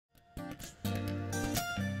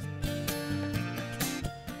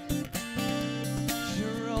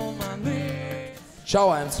Ciao,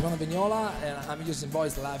 I'm Simone Vignola and I'm using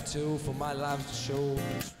VoiceLive 2 for my live show.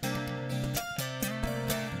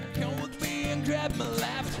 Come with me and grab my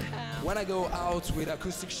left hand. When I go out with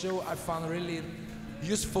acoustic show, I found really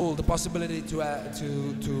useful the possibility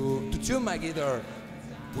to tune my guitar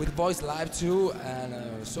with VoiceLive 2,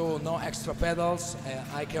 and so no extra pedals.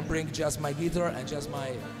 I can bring just my guitar and just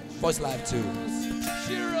my VoiceLive 2.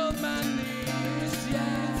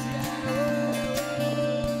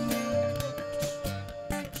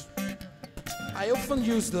 I often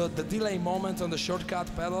use the delay moment on the shortcut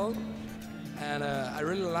pedal, and I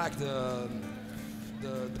really like the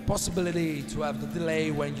possibility to have the delay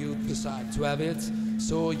when you decide to have it,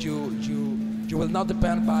 so you will not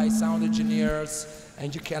depend by sound engineers,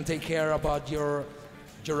 and you can take care about your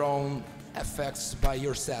own effects by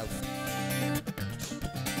yourself.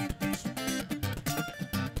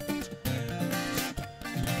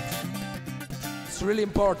 It's really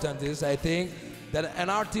important, I think, that an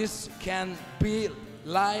artist can be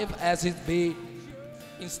live as it be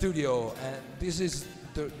in studio, and this is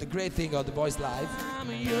the great thing of the VoiceLive.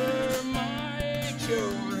 You're my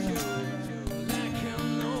cure, like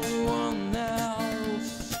no one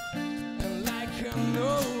else, like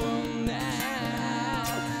no one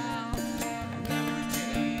else. Every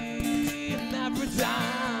day and every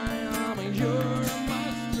time, you're my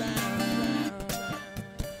strength.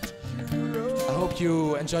 I hope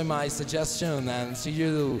you enjoy my suggestion and see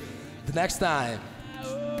you the next time.